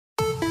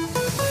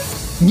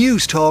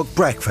News Talk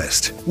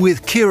Breakfast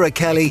with Ciara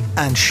Kelly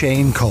and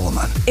Shane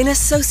Coleman. In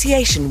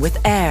association with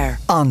AIR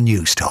On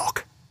News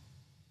Talk.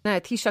 Now,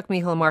 Taoiseach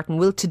Micheál Martin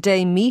will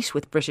today meet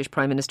with British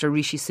Prime Minister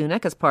Rishi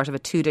Sunak as part of a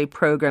 2-day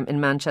programme in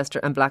Manchester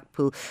and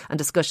Blackpool, and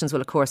discussions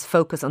will of course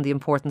focus on the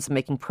importance of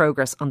making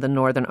progress on the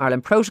Northern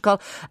Ireland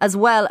Protocol, as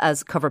well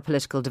as cover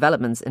political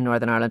developments in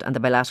Northern Ireland and the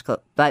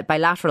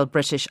bilateral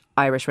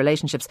British-Irish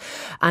relationships.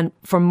 And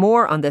for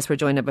more on this, we're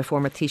joined by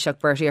former Taoiseach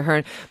Bertie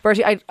Ahern.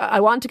 Bertie,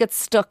 I want to get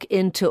stuck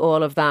into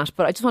all of that,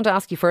 but I just want to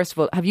ask you first of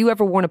all, have you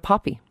ever worn a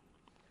poppy?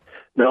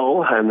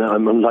 No, and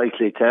I'm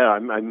unlikely to.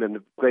 I'm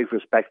in great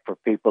respect for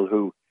people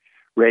who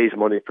raise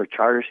money for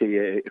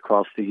charity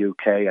across the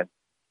UK. And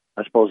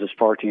I suppose it's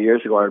 40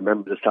 years ago, I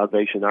remember the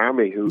Salvation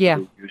Army who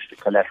used to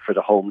collect for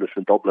the homeless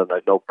in Dublin. I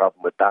had no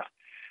problem with that.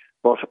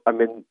 But, I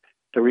mean,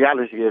 the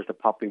reality is the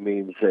poppy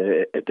means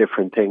a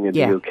different thing in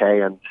the UK,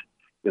 and,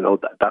 you know,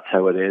 that's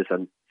how it is.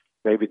 And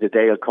maybe the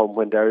day will come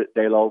when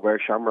they'll all wear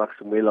shamrocks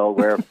and we'll all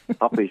wear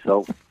poppies.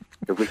 So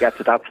if we get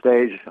to that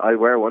stage, I'll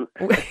wear one.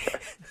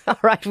 All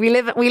right, we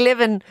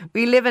live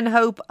in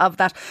hope of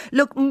that.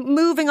 Look,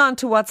 moving on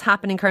to what's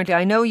happening currently.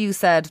 I know you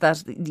said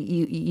that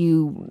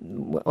you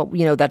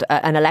know that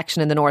an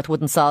election in the north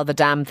wouldn't solve a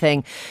damn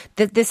thing.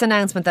 This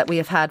announcement that we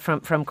have had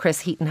from Chris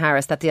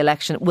Heaton-Harris that the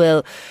election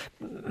will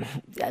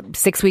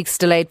 6 weeks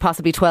delayed,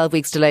 possibly 12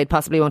 weeks delayed,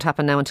 possibly won't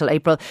happen now until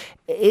April.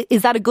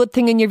 Is that a good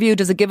thing in your view?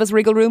 Does it give us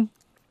wriggle room?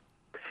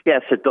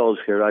 Yes, it does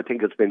here. I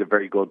think it's been a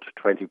very good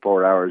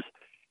 24 hours.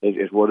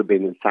 It would have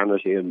been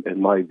insanity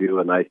in my view,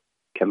 and I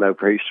came out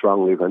very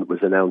strongly when it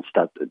was announced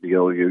that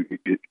you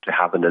to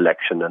have an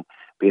election and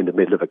be in the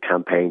middle of a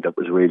campaign that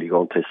was really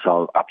going to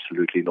solve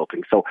absolutely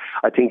nothing. So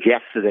I think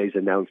yesterday's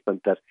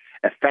announcement that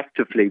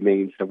effectively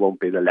means there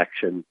won't be an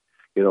election,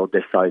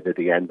 this side of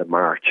the end of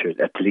March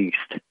at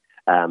least.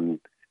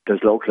 There's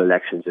local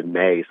elections in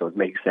May, so it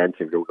makes sense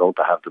if you're going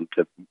to have them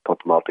to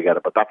put them all together.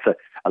 But that's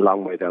a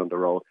long way down the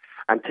road.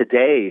 And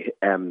today,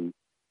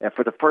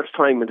 for the first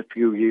time in a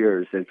few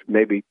years,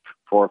 maybe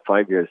 4 or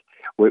 5 years,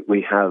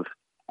 we have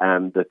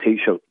the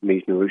Taoiseach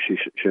meeting Rishi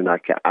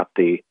Sunak at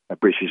the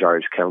British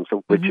Irish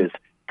Council, which is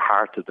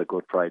part of the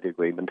Good Friday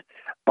Agreement.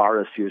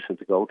 Boris used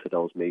to go to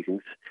those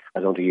meetings.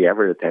 I don't think he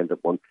ever attended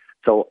one.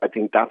 So I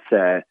think that's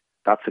a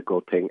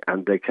good thing,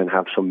 and they can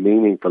have some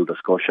meaningful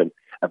discussion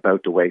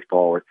about the way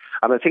forward.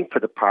 And I think for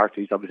the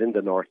parties, I was in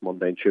the North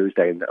Monday and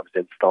Tuesday, and I was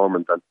in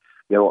Stormont, and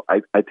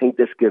I think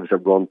this gives a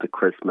run to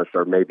Christmas,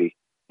 or maybe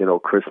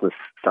Christmas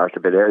starts a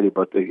bit early,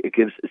 but it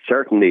gives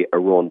certainly a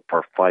run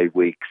for 5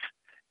 weeks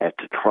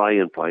to try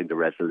and find a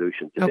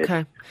resolution to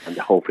this, and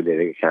hopefully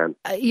they can.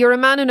 You're a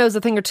man who knows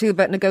a thing or two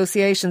about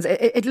negotiations.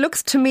 It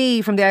looks to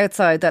me from the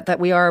outside that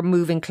we are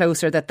moving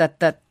closer, that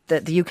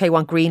the UK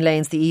want green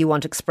lanes, the EU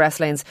want express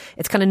lanes.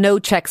 It's kind of no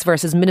checks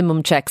versus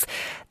minimum checks.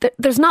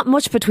 There's not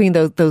much between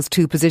those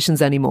two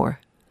positions anymore.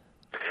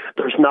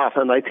 There's not,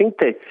 and I think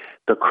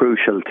the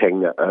crucial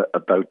thing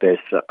about this,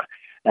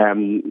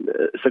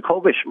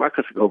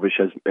 Markus Sukovic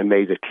has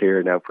made it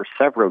clear now for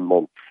several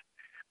months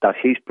that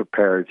he's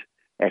prepared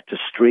to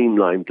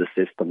streamline the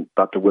system,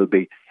 that there will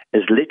be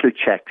as little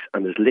checks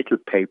and as little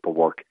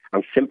paperwork,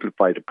 and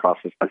simplify the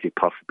process as he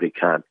possibly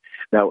can.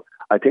 Now,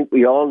 I think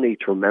we all need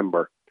to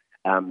remember,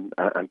 and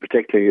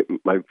particularly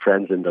my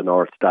friends in the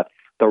north, that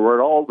there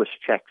were always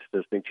checks.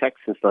 There's been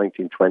checks since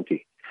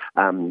 1920,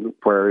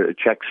 where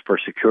checks for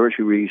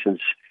security reasons,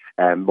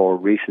 more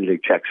recently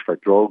checks for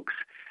drugs,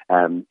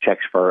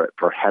 checks for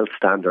health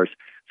standards.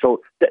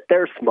 So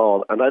they're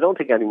small, and I don't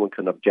think anyone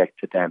can object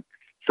to them.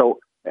 So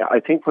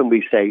I think when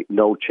we say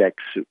no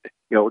checks,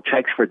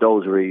 checks for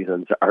those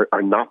reasons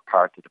are not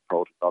part of the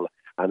protocol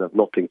and have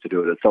nothing to do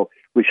with it. So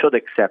we should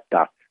accept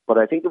that. But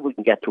I think if we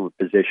can get to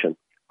a position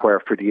where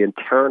for the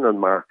internal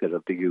market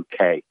of the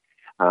UK,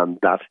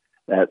 that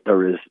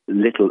there is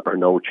little or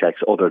no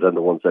checks other than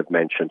the ones I've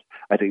mentioned,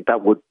 I think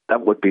that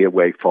would be a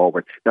way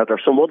forward. Now, there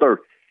are some other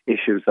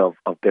issues of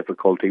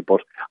difficulty, but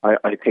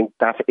I think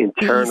that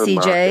internal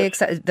ECJ,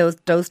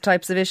 market, those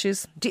types of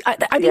issues,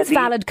 are these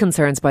valid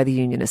concerns by the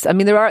unionists? I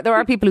mean, there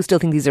are people who still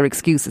think these are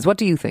excuses. What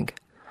do you think?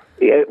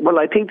 Yeah, well,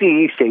 I think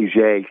the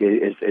ECJ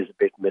is a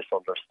bit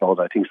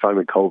misunderstood. I think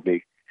Simon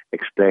Coveney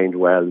explained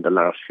well in the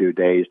last few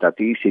days that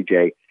the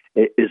ECJ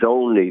is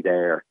only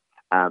there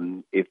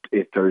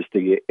if there's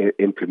the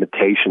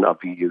implementation of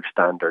EU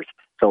standards.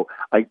 So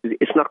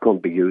it's not going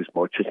to be used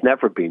much. It's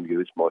never been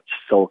used much.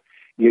 So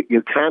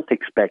you can't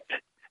expect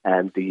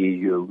the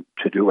EU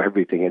to do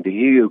everything, and the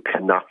EU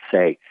cannot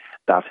say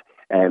that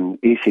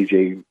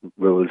ECJ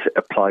rules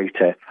apply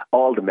to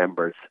all the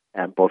members,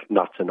 but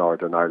not to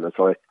Northern Ireland.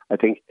 So I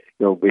think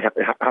we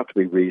have to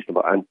be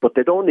reasonable, but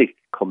they'd only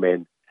come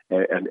in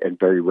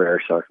very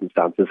rare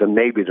circumstances, and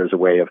maybe there's a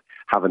way of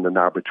having an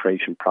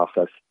arbitration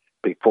process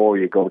before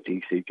you go to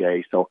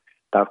ECJ, so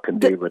that can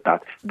deal with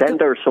that. Then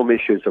there are some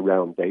issues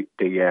around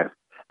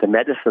the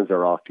medicines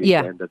are off the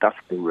agenda. That's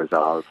been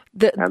resolved.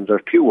 And there are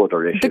a few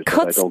other issues that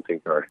I don't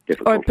think are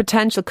difficult. Or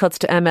potential cuts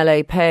to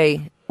MLA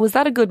pay. Was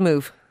that a good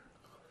move?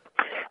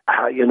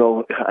 I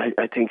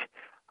think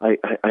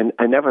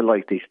I never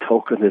liked these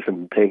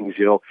tokenism things,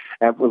 you know.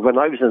 When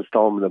I was in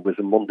Stormont, it was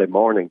a Monday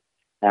morning,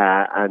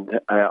 and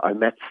I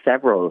met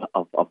several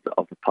of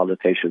the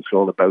politicians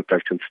going about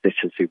their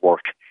constituency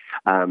work,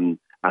 and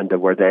they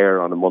were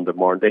there on a Monday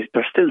morning.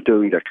 They're still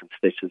doing their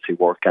constituency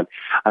work, and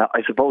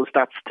I suppose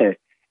that's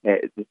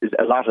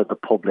a lot of the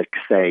public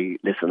say,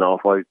 listen,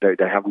 they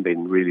haven't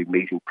been really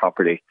meeting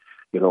properly,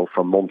 you know,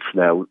 for months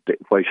now.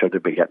 Why should they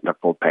be getting their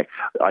full pay?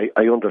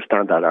 I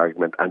understand that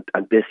argument,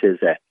 and this is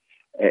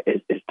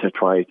to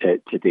try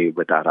to deal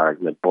with that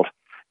argument. But,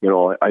 you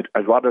know,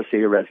 I'd rather see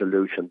a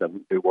resolution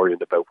than be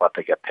worried about what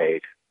they get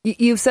paid.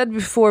 You've said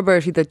before,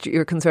 Bertie, that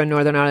you're concerned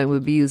Northern Ireland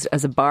will be used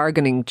as a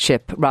bargaining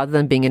chip rather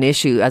than being an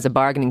issue as a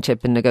bargaining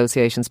chip in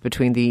negotiations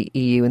between the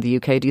EU and the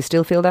UK. Do you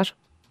still feel that?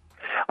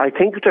 I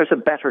think there's a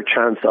better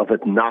chance of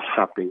it not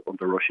happening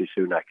under Rishi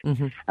Sunak.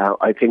 Mm-hmm.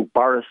 I think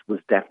Boris was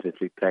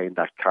definitely playing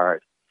that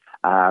card,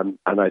 and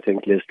I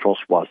think Liz Truss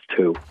was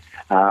too.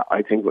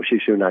 I think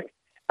Rishi Sunak,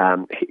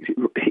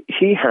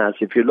 he has,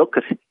 if you look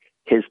at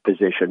his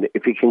position,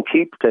 if he can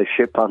keep the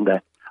ship on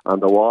the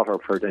water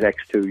for the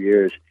next 2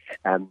 years,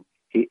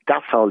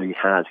 that's all he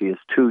has. He has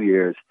 2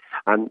 years.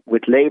 And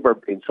with Labour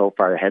being so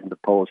far ahead in the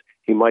polls,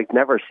 he might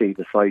never see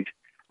the sight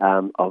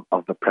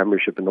of the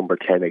Premiership in number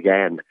 10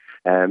 again.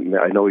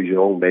 I know he's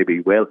young, maybe he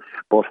will,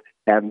 but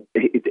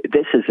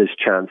this is his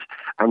chance.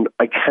 And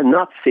I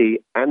cannot see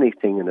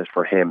anything in it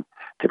for him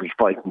to be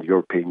fighting the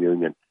European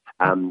Union.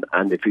 And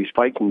if he's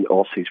fighting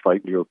us, he's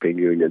fighting the European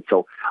Union.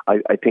 So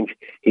I think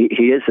he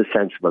is a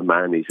sensible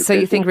man. So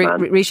you think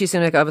Rishi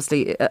Sunak,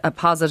 obviously a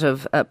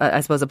positive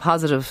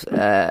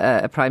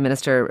Prime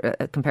Minister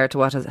compared to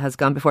what has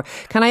gone before.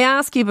 Can I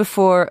ask you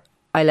before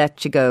I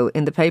let you go,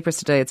 in the papers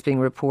today it's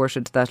being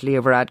reported that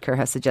Leo Varadkar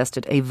has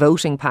suggested a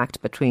voting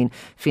pact between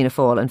Fianna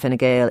Fáil and Fine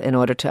Gael in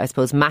order to, I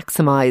suppose,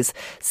 maximise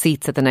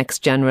seats at the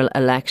next general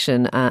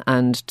election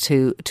and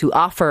to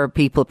offer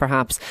people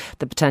perhaps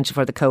the potential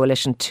for the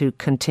coalition to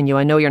continue.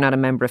 I know you're not a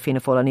member of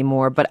Fianna Fáil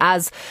anymore, but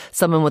as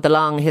someone with a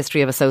long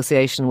history of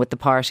association with the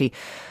party,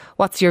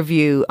 what's your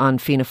view on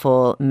Fianna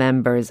Fáil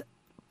members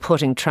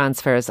putting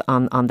transfers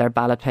on their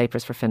ballot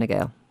papers for Fine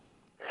Gael?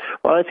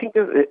 Well, I think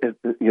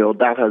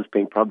that has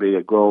been probably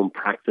a growing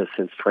practice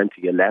since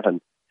 2011.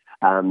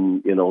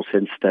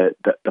 Since the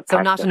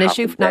so not an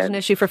issue, not an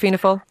issue for Fianna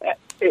Fáil.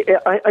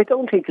 I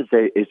don't think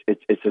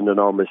it's an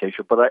enormous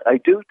issue, but I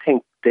do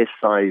think this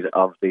side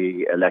of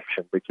the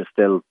election, which is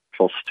still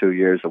plus 2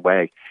 years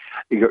away,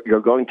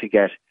 you're going to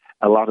get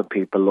a lot of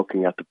people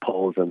looking at the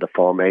polls and the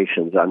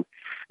formations, and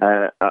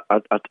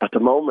at the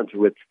moment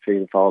with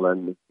Fianna Fáil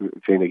and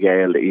Fine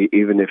Gael,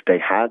 even if they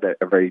had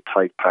a very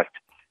tight pact,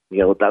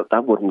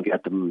 that wouldn't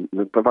get them,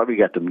 probably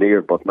get them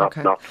near, but not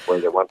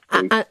where they want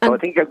to be. So I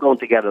think you're going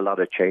to get a lot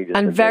of changes.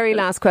 And very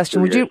last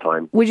question,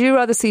 would you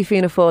rather see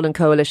Fianna Fáil in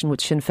coalition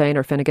with Sinn Féin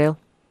or Fine Gael?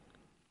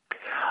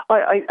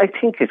 I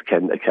think it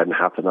can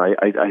happen.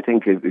 I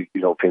think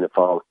Fianna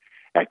Fáil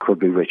could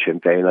be with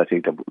Sinn Féin. I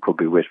think that could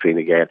be with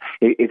Fine Gael.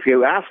 If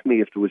you ask me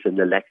if there was an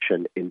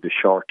election in the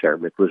short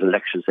term, if there was an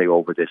election, say,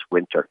 over this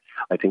winter,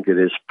 I think it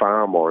is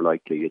far more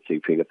likely you'd see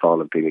Fianna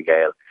Fáil and Fine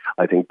Gael.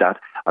 I think that,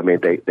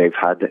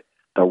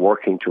 they're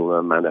working to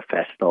a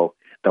manifesto.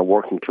 They're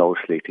working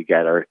closely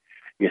together.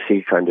 You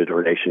see kind of the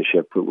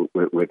relationship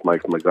with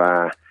Michael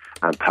McGrath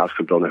and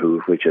Pascal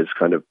Donoghue, which has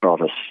kind of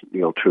brought us,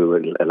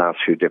 through the last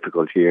few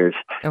difficult years.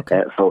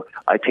 Okay. So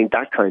I think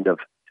that kind of,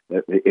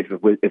 if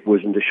it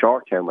was in the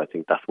short term, I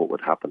think that's what would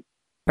happen.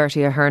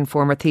 Bertie Ahern,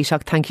 former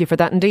Taoiseach, thank you for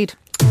that indeed.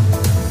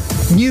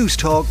 News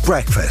Talk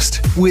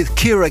Breakfast with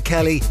Ciara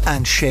Kelly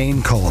and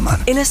Shane Coleman.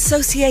 In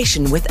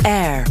association with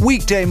AIR.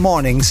 Weekday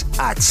mornings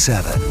at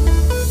 7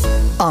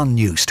 on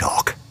News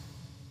Talk.